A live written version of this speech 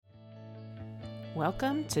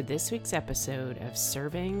Welcome to this week's episode of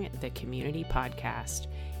Serving the Community podcast.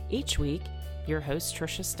 Each week, your host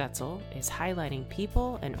Trisha Stetzel is highlighting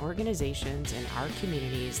people and organizations in our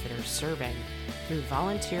communities that are serving through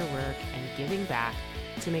volunteer work and giving back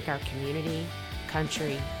to make our community,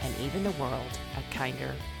 country, and even the world a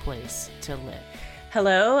kinder place to live.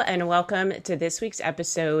 Hello, and welcome to this week's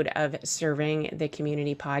episode of Serving the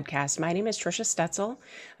Community podcast. My name is Trisha Stetzel.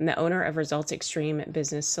 I'm the owner of Results Extreme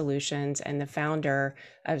Business Solutions and the founder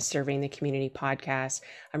of Serving the Community podcast.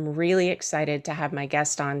 I'm really excited to have my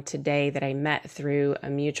guest on today that I met through a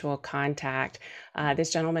mutual contact.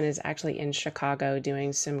 This gentleman is actually in Chicago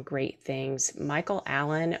doing some great things. Michael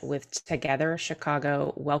Allen with Together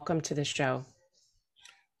Chicago. Welcome to the show.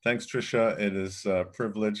 Thanks, Trisha. It is a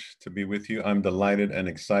privilege to be with you. I'm delighted and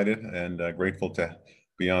excited and grateful to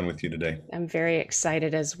be on with you today. I'm very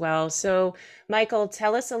excited as well. So, Michael,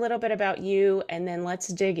 tell us a little bit about you, and then let's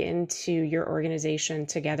dig into your organization,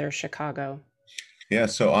 Together Chicago. Yeah,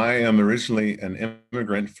 so I am originally an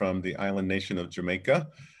immigrant from the island nation of Jamaica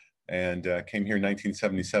and came here in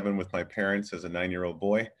 1977 with my parents as a 9-year-old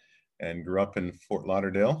boy and grew up in Fort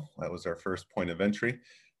Lauderdale. That was our first point of entry.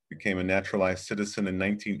 Became a naturalized citizen in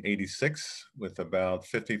 1986 with about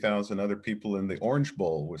 50,000 other people in the Orange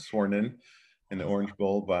Bowl. Was sworn in the Orange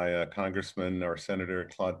Bowl by Congressman or Senator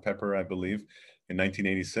Claude Pepper, I believe, in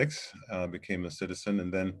 1986. Became a citizen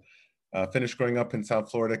and then finished growing up in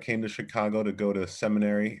South Florida, came to Chicago to go to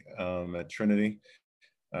seminary at Trinity.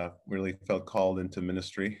 Really felt called into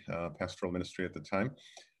ministry, pastoral ministry at the time.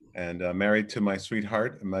 And married to my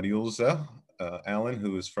sweetheart, Mariulza Allen,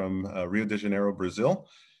 who is from Rio de Janeiro, Brazil.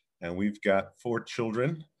 And we've got 4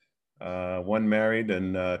 children, 1 married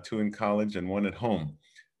and 2 in college and 1 at home.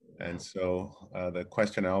 And so the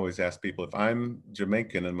question I always ask people, if I'm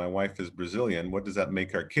Jamaican and my wife is Brazilian, what does that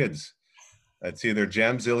make our kids? It's either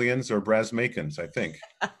Jamzillians or Brasmacans, I think.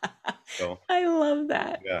 So, I love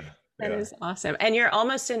that. Yeah. That is awesome. And you're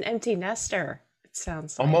almost an empty nester, it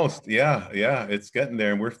sounds like. Almost, yeah. It's getting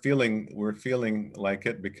there. And we're feeling like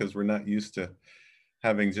it because we're not used to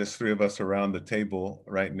having just 3 of us around the table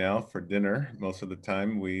right now for dinner. Most of the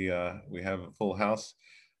time we have a full house,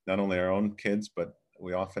 not only our own kids, but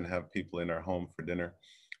we often have people in our home for dinner,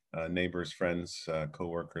 neighbors, friends,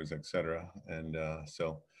 coworkers, etc. And so,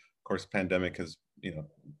 of course, pandemic has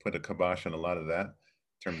put a kibosh on a lot of that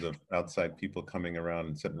in terms of outside people coming around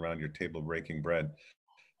and sitting around your table breaking bread.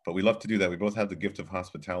 But we love to do that. We both have the gift of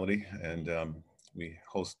hospitality, and we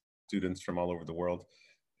host students from all over the world.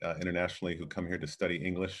 Internationally, who come here to study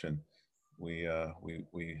English, and we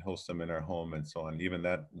host them in our home and so on. Even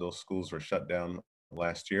those schools were shut down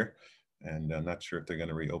last year, and I'm not sure if they're going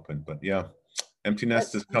to reopen. But yeah, empty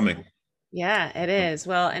nest is coming. Yeah, it is.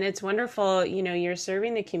 Well, and it's wonderful. You're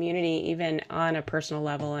serving the community even on a personal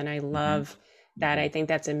level, and I love that. I think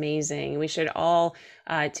that's amazing. We should all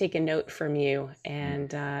take a note from you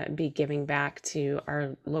and be giving back to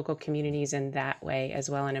our local communities in that way as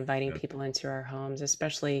well, and inviting people into our homes,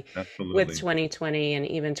 especially with 2020 and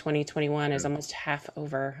even 2021 is almost half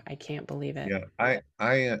over. I can't believe it. Yeah,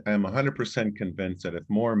 I am 100% convinced that if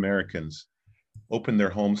more Americans open their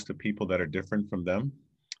homes to people that are different from them,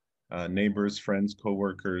 neighbors, friends,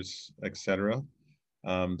 coworkers, etc.,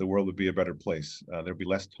 the world would be a better place. There'd be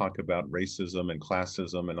less talk about racism and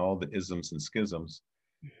classism and all the isms and schisms.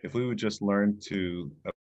 If we would just learn to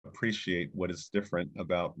appreciate what is different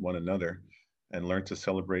about one another and learn to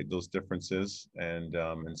celebrate those differences, and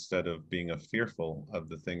instead of being fearful of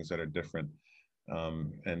the things that are different,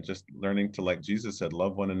 and just learning to, like Jesus said,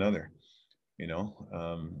 love one another,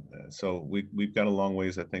 so we've got a long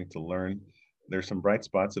ways, I think, to learn. There's some bright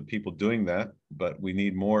spots of people doing that, but we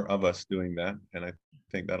need more of us doing that. And I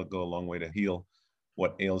think that'll go a long way to heal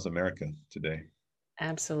what ails America today.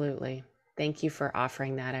 Absolutely. Thank you for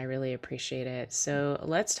offering that. I really appreciate it. So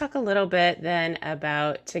let's talk a little bit then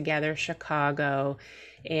about Together Chicago.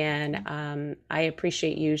 And I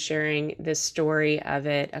appreciate you sharing the story of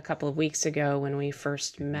it a couple of weeks ago when we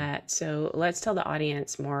first met. So let's tell the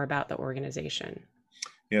audience more about the organization.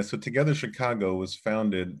 Yeah, so Together Chicago was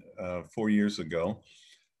founded 4 years ago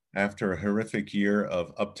after a horrific year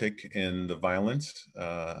of uptick in the violence.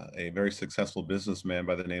 A very successful businessman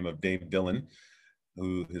by the name of Dave Dillon,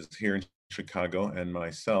 who is here in Chicago, and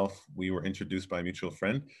myself, we were introduced by a mutual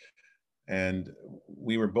friend. And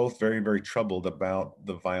we were both very, very troubled about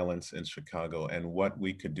the violence in Chicago and what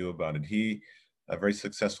we could do about it. He, a very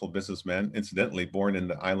successful businessman, incidentally born in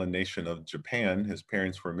the island nation of Japan. His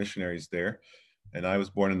parents were missionaries there. And I was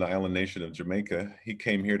born in the island nation of Jamaica. He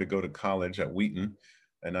came here to go to college at Wheaton.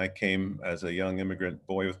 And I came as a young immigrant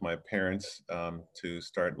boy with my parents to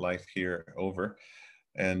start life here over.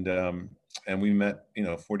 And and we met,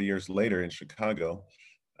 40 years later in Chicago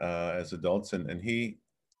as adults, and he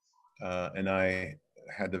and I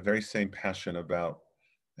had the very same passion about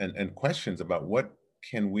and questions about what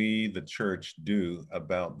can we, the church, do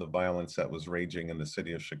about the violence that was raging in the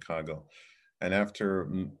city of Chicago. And after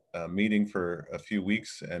meeting for a few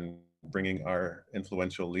weeks and bringing our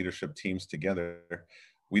influential leadership teams together,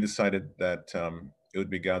 we decided that it would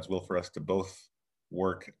be God's will for us to both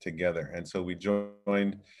work together. And so we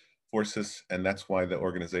joined forces, and that's why the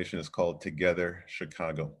organization is called Together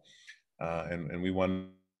Chicago. And we want.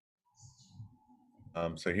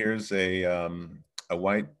 So here's a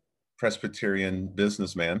white Presbyterian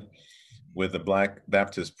businessman with a black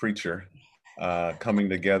Baptist preacher coming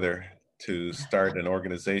together to start an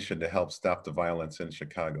organization to help stop the violence in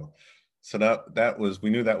Chicago. So we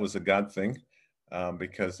knew that was a God thing,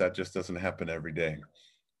 because that just doesn't happen every day.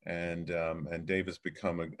 And Dave has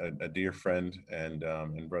become a dear friend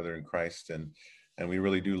and brother in Christ, and we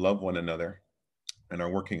really do love one another and are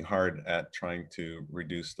working hard at trying to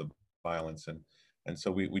reduce the violence. And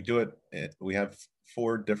so we do it. We have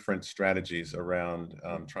 4 different strategies around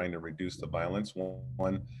trying to reduce the violence.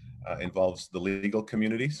 One involves the legal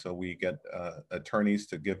community. So we get attorneys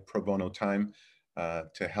to give pro bono time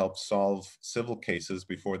to help solve civil cases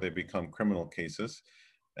before they become criminal cases.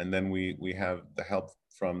 And then we have the help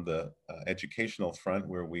from the educational front,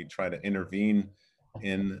 where we try to intervene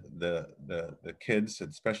in the kids,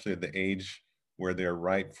 especially at the age where they're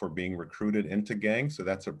ripe for being recruited into gangs. So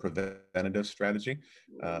that's a preventative strategy.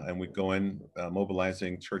 And we go in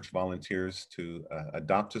mobilizing church volunteers to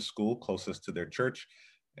adopt a school closest to their church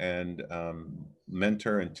and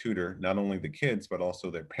mentor and tutor not only the kids, but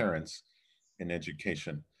also their parents in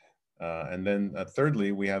education. And then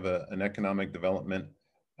thirdly, we have an economic development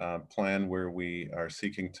plan where we are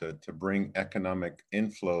seeking to bring economic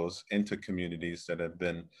inflows into communities that have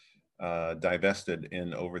been divested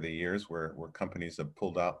in over the years, where companies have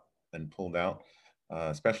pulled out,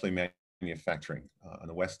 especially manufacturing. On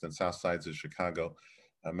the west and south sides of Chicago,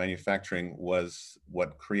 manufacturing was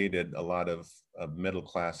what created a lot of middle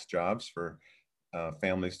class jobs for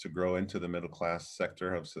families to grow into the middle class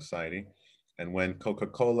sector of society. And when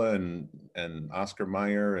Coca-Cola and Oscar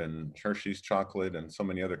Mayer and Hershey's Chocolate and so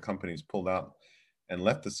many other companies pulled out and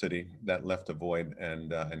left the city, that left a void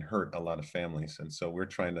and hurt a lot of families. And so we're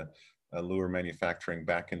trying to lure manufacturing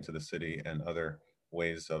back into the city and other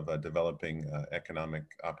ways of developing economic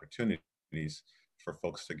opportunities for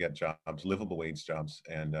folks to get jobs, livable wage jobs,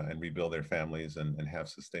 and rebuild their families and have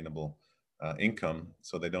sustainable income,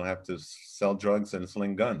 so they don't have to sell drugs and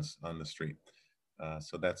sling guns on the street.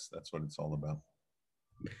 So that's what it's all about.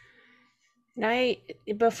 And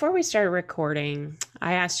before we started recording,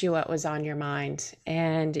 I asked you what was on your mind,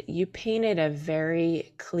 and you painted a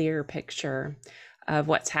very clear picture of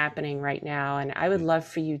what's happening right now. And I would love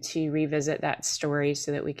for you to revisit that story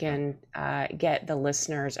so that we can get the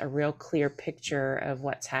listeners a real clear picture of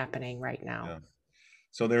what's happening right now. Yeah.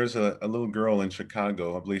 So there's a little girl in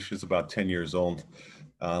Chicago, I believe she's about 10 years old,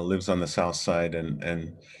 lives on the South Side,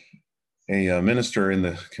 and a minister in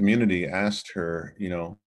the community asked her,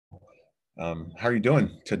 how are you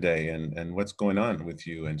doing today, and what's going on with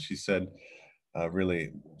you? And she said,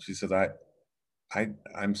 I'm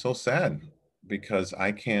so sad because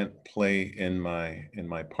I can't play in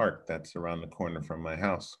my park that's around the corner from my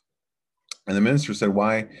house. And the minister said,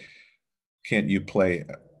 why can't you play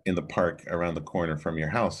in the park around the corner from your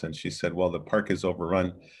house? And she said, well, the park is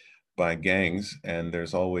overrun by gangs and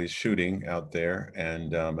there's always shooting out there,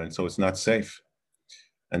 and so it's not safe.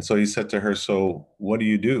 And so he said to her, so what do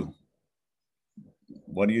you do?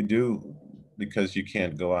 What do you do because you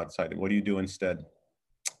can't go outside? What do you do instead?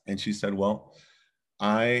 And she said, well,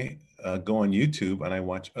 I go on YouTube and I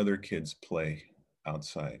watch other kids play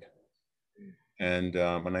outside. And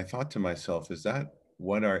I thought to myself, is that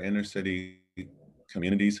what our inner city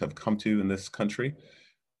communities have come to in this country,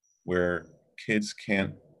 where kids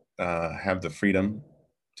can't have the freedom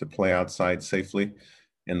to play outside safely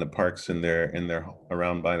in the parks in their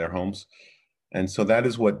around by their homes? And so that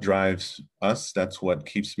is what drives us. That's what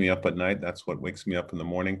keeps me up at night. That's what wakes me up in the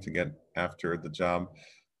morning to get after the job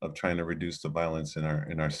of trying to reduce the violence in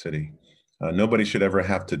our city. Nobody should ever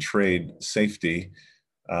have to trade safety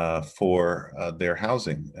for their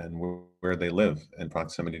housing and where they live in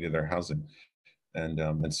proximity to their housing.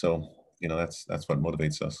 And so, that's what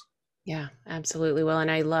motivates us. Yeah, absolutely. Well, and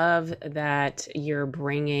I love that you're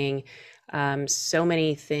bringing so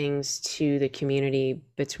many things to the community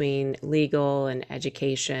between legal and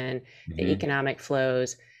education, the economic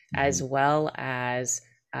flows, as well as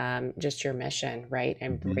just your mission, right?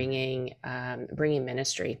 And bringing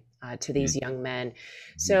ministry to these young men.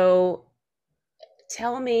 So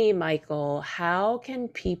Tell me, Michael, how can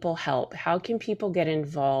people help? How can people get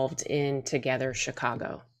involved in Together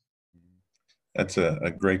Chicago? That's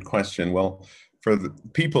a great question. Well, for the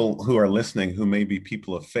people who are listening who may be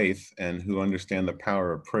people of faith and who understand the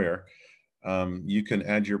power of prayer, you can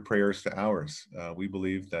add your prayers to ours. We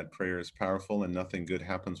believe that prayer is powerful and nothing good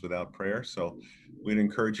happens without prayer. So we'd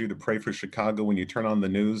encourage you to pray for Chicago when you turn on the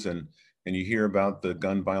news and you hear about the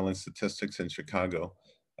gun violence statistics in Chicago.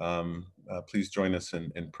 Please join us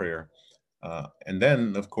in prayer. And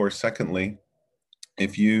then, of course, secondly,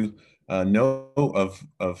 if you know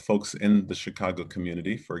of folks in the Chicago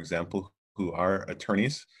community, for example, who are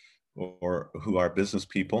attorneys or who are business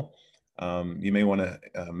people, you may want to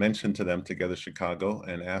mention to them Together Chicago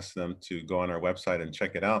and ask them to go on our website and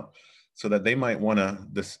check it out so that they might want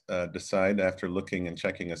to decide after looking and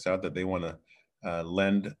checking us out that they want to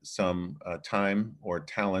lend some time or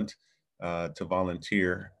talent to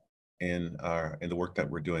volunteer in the work that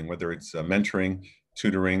we're doing, whether it's mentoring,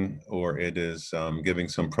 tutoring, or it is giving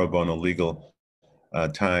some pro bono legal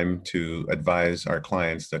time to advise our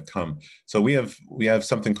clients that come. So we have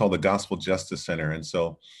something called the Gospel Justice Center, and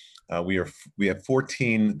so we have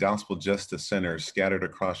 14 Gospel Justice Centers scattered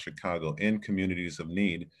across Chicago in communities of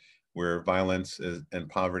need, where violence and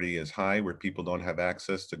poverty is high, where people don't have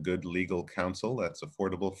access to good legal counsel that's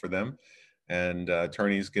affordable for them, and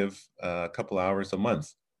attorneys give a couple hours a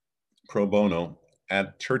month pro bono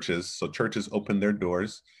at churches. So churches open their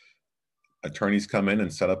doors, attorneys come in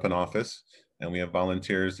and set up an office, and we have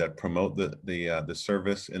volunteers that promote the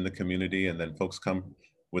service in the community, and then folks come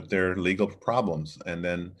with their legal problems, and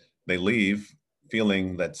then they leave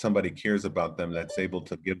feeling that somebody cares about them, that's able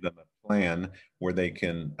to give them a plan where they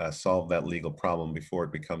can solve that legal problem before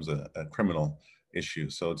it becomes a criminal issue.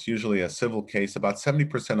 So it's usually a civil case. About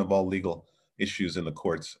 70% of all legal issues in the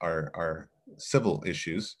courts are civil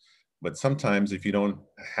issues. But sometimes if you don't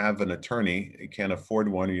have an attorney, you can't afford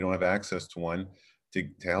one, or you don't have access to one to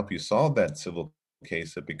help you solve that civil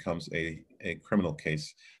case, it becomes a criminal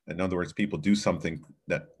case. In other words, people do something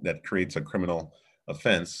that creates a criminal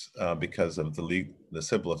offense because of the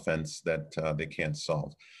civil offense that they can't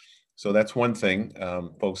solve. So that's one thing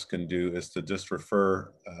folks can do, is to just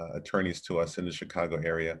refer attorneys to us in the Chicago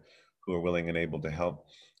area who are willing and able to help.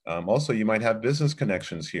 Also, you might have business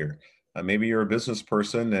connections here. Maybe you're a business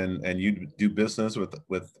person and you do business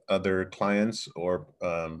with other clients or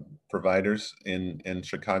providers in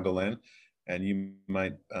Chicagoland, and you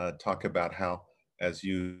might talk about how, as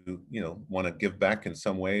you want to give back in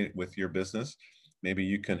some way with your business, maybe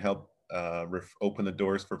you can help open the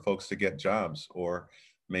doors for folks to get jobs, or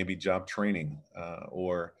maybe job training,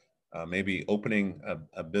 or maybe opening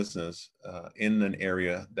a business in an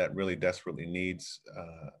area that really desperately needs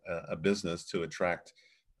a business to attract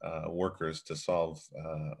workers, to solve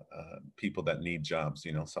people that need jobs,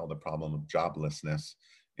 solve the problem of joblessness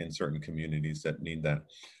in certain communities that need that.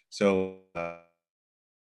 So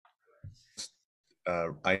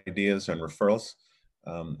ideas and referrals.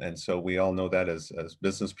 And so we all know that as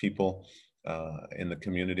business people in the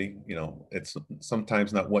community, it's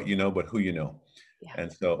sometimes not what you know, but who you know. Yeah.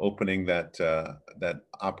 And so opening that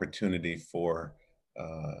opportunity for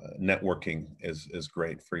networking is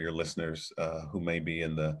great for your listeners who may be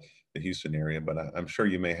in the Houston area, but I'm sure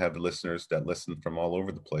you may have listeners that listen from all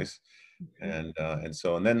over the place.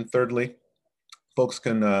 Mm-hmm. And then thirdly, folks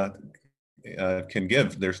can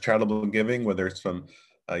give. There's charitable giving, whether it's from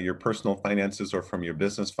your personal finances or from your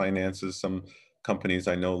business finances. Some companies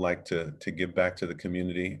I know like to give back to the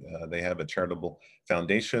community. They have a charitable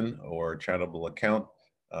foundation or charitable account.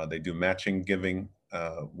 They do matching giving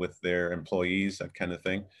with their employees, that kind of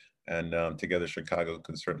thing. And Together Chicago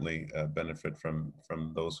could certainly benefit from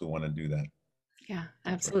those who want to do that. Yeah,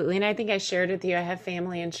 absolutely. And I think I shared with you, I have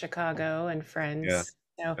family in Chicago and friends. Yeah.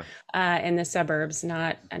 So in the suburbs,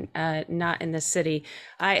 not in the city.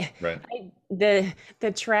 The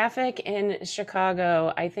traffic in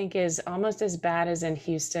Chicago, I think, is almost as bad as in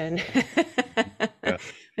Houston. Yeah.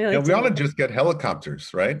 We ought to just get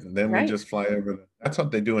helicopters, right? And then we just fly over. That's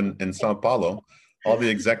what they do in Sao Paulo. All the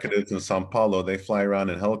executives in Sao Paulo, they fly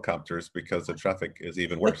around in helicopters because the traffic is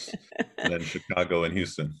even worse than Chicago and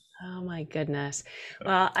Houston. Oh my goodness.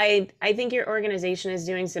 Well, I think your organization is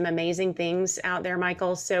doing some amazing things out there,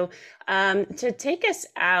 Michael. So to take us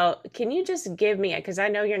out, can you just give me, because I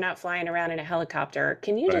know you're not flying around in a helicopter,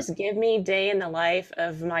 can you just give me day in the life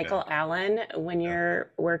of Michael Allen when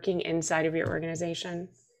you're working inside of your organization?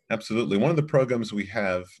 Absolutely. One of the programs we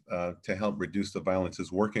have to help reduce the violence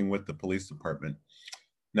is working with the police department.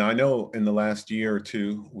 Now, I know in the last year or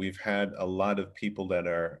two, we've had a lot of people that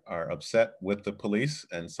are upset with the police,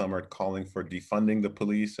 and some are calling for defunding the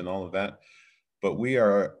police and all of that. but we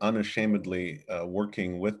are unashamedly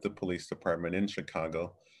working with the police department in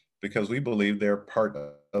Chicago because we believe they're part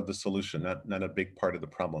of the solution, not a big part of the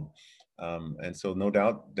problem. And so no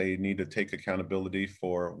doubt they need to take accountability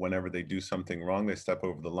for whenever they do something wrong, they step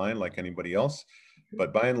over the line like anybody else.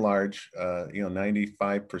 But by and large,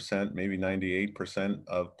 95%, maybe 98%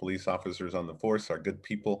 of police officers on the force are good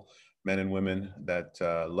people, men and women that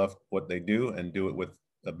love what they do and do it with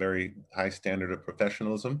a very high standard of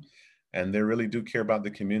professionalism. And they really do care about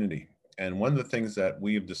the community. And one of the things that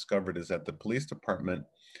we have discovered is that the police department,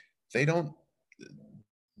 they don't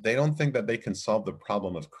think that they can solve the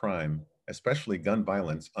problem of crime, especially gun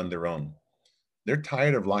violence, on their own. They're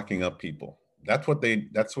tired of locking up people. That's what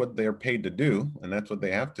they're paid to do, and that's what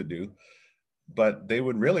they have to do. But they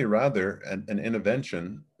would really rather an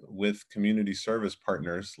intervention with community service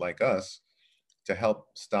partners like us to help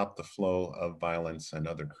stop the flow of violence and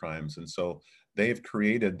other crimes. And so they've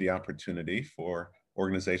created the opportunity for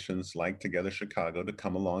organizations like Together Chicago to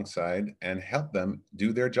come alongside and help them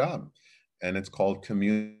do their job. And it's called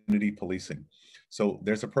community policing. So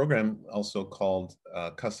there's a program also called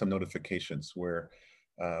Custom Notifications, where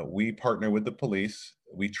we partner with the police.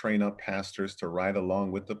 We train up pastors to ride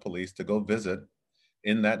along with the police to go visit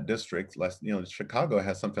in that district. Chicago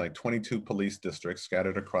has something like 22 police districts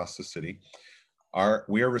scattered across the city.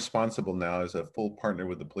 We are responsible now as a full partner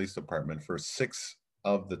with the police department for 6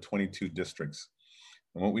 of the 22 districts.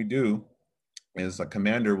 And what we do is a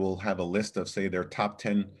commander will have a list of, say, their top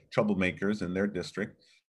 10 troublemakers in their district,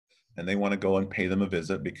 and they want to go and pay them a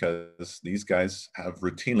visit because these guys have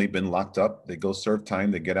routinely been locked up. They go serve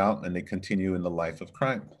time, they get out, and they continue in the life of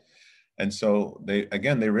crime. And so they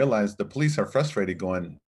realize the police are frustrated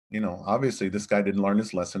going, obviously this guy didn't learn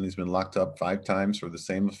his lesson. He's been locked up 5 times for the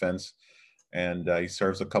same offense. And he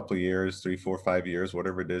serves a couple of years, 3, 4, 5 years,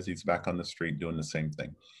 whatever it is, he's back on the street doing the same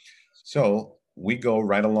thing. So we go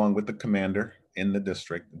right along with the commander in the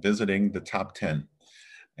district, visiting the top 10.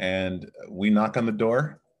 And we knock on the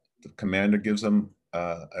door. The commander gives them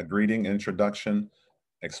a greeting, introduction,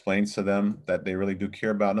 explains to them that they really do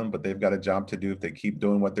care about them, but they've got a job to do. If they keep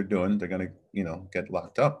doing what they're doing, they're going to, get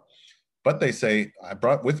locked up. But they say, I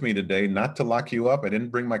brought with me today not to lock you up. I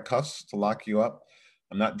didn't bring my cuffs to lock you up.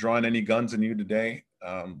 I'm not drawing any guns on you today,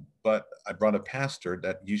 but I brought a pastor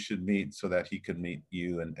that you should meet so that he could meet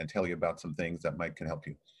you and tell you about some things that can help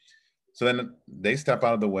you. So then they step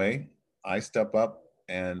out of the way. I step up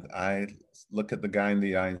and I look at the guy in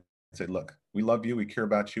the eye and say, look, we love you. We care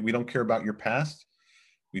about you. We don't care about your past.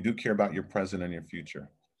 We do care about your present and your future.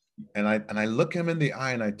 And I look him in the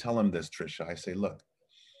eye and I tell him this, Trisha. I say, look,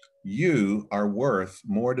 you are worth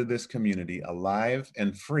more to this community alive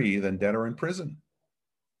and free than dead or in prison.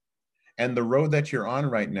 And the road that you're on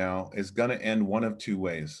right now is going to end one of 2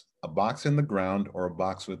 ways, a box in the ground or a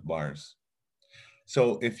box with bars.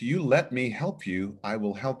 So if you let me help you, I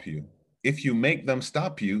will help you. If you make them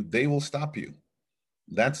stop you, they will stop you.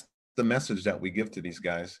 That's the message that we give to these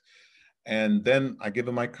guys. And then I give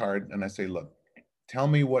them my card and I say, look, tell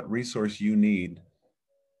me what resource you need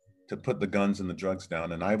to put the guns and the drugs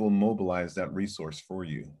down, and I will mobilize that resource for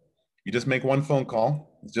you. You just make one phone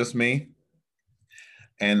call, it's just me,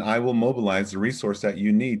 and I will mobilize the resource that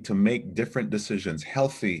you need to make different decisions,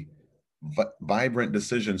 healthy, vibrant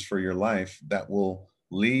decisions for your life that will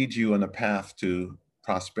lead you on a path to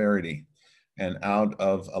prosperity and out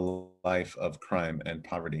of a life of crime and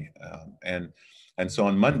poverty. And so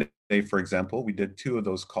on Monday, for example, we did 2 of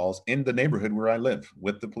those calls in the neighborhood where I live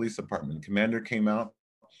with the police department. Commander came out.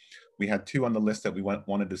 We had 2 on the list that we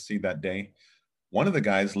wanted to see that day. One of the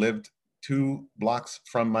guys lived 2 blocks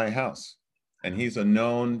from my house, and he's a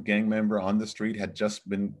known gang member on the street, had just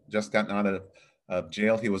gotten out of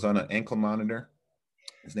jail. He was on an ankle monitor.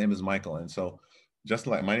 His name is Michael. And so just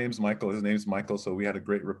like my name's Michael, his name's Michael. So we had a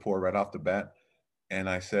great rapport right off the bat. And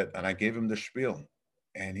I gave him the spiel,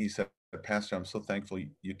 and he said, Pastor, I'm so thankful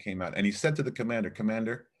you came out. And he said to the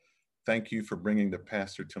commander, thank you for bringing the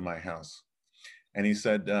pastor to my house. And he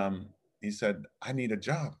said, I need a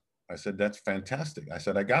job. I said, that's fantastic. I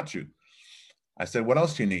said, I got you. I said, what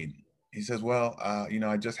else do you need? He says, well,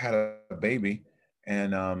 I just had a baby,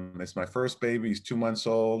 and it's my first baby. He's 2 months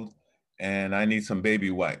old, and I need some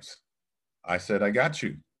baby wipes. I said, I got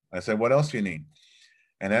you. I said, what else do you need?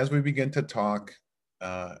 And as we begin to talk,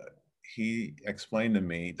 he explained to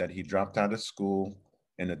me that he dropped out of school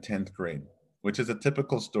in the 10th grade, which is a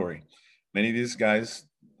typical story. Many of these guys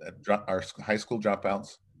are high school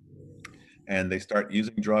dropouts, and they start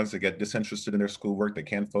using drugs. They get disinterested in their schoolwork. They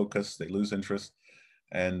can't focus. They lose interest.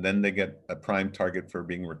 And then they get a prime target for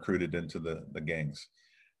being recruited into the gangs.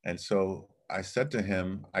 And so I said to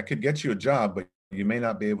him, I could get you a job, but you may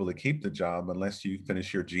not be able to keep the job unless you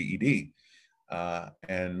finish your GED.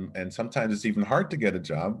 And sometimes it's even hard to get a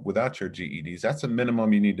job without your GEDs. That's a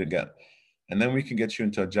minimum you need to get. And then we can get you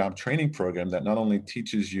into a job training program that not only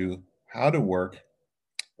teaches you how to work,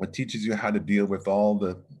 but teaches you how to deal with all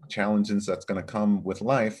the challenges that's going to come with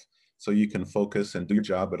life so you can focus and do your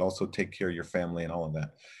job, but also take care of your family and all of that.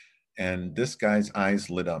 And this guy's eyes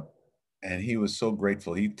lit up and he was so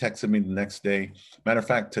grateful. He texted me the next day. Matter of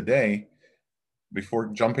fact, today, before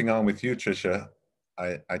jumping on with you, Trisha,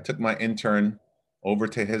 I took my intern over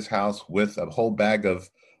to his house with a whole bag of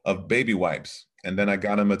baby wipes. And then I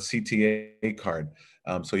got him a CTA card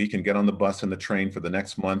so he can get on the bus and the train for the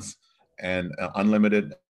next month and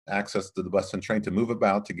unlimited access to the bus and train to move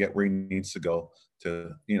about to get where he needs to go to,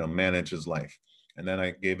 manage his life. And then I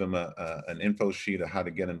gave him an info sheet of how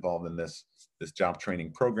to get involved in this job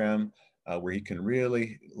training program where he can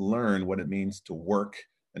really learn what it means to work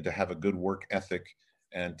and to have a good work ethic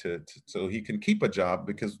and so he can keep a job,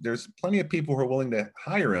 because there's plenty of people who are willing to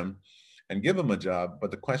hire him and give him a job.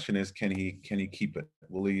 But the question is, can he keep it?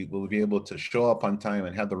 Will he be able to show up on time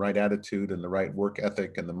and have the right attitude and the right work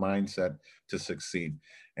ethic and the mindset to succeed?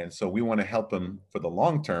 And so we want to help him for the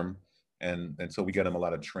long term. And so we get him a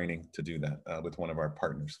lot of training to do that with one of our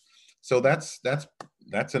partners. So that's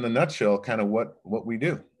in a nutshell kind of what we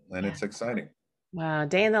do. And it's exciting. Wow.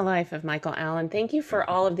 Day in the life of Michael Allen. Thank you for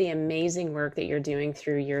all of the amazing work that you're doing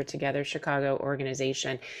through your Together Chicago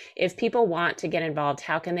organization. If people want to get involved,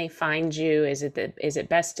 how can they find you? Is it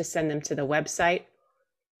best to send them to the website?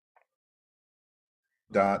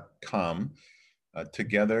 .com,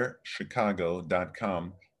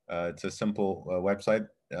 togetherchicago.com. It's a simple website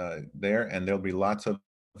there, and there'll be lots of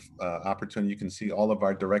opportunity. You can see all of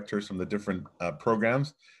our directors from the different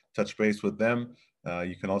programs, touch base with them.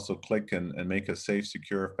 You can also click and make a safe,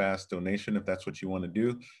 secure, fast donation if that's what you want to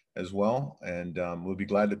do as well. And we'll be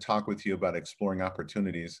glad to talk with you about exploring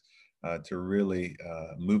opportunities to really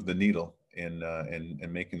move the needle in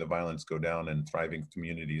making the violence go down and thriving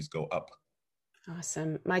communities go up.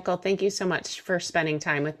 Awesome. Michael, thank you so much for spending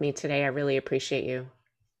time with me today. I really appreciate you.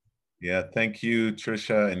 Yeah, thank you,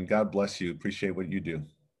 Trisha, and God bless you. Appreciate what you do.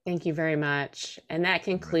 Thank you very much. And that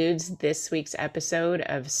concludes this week's episode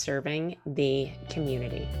of Serving the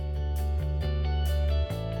Community.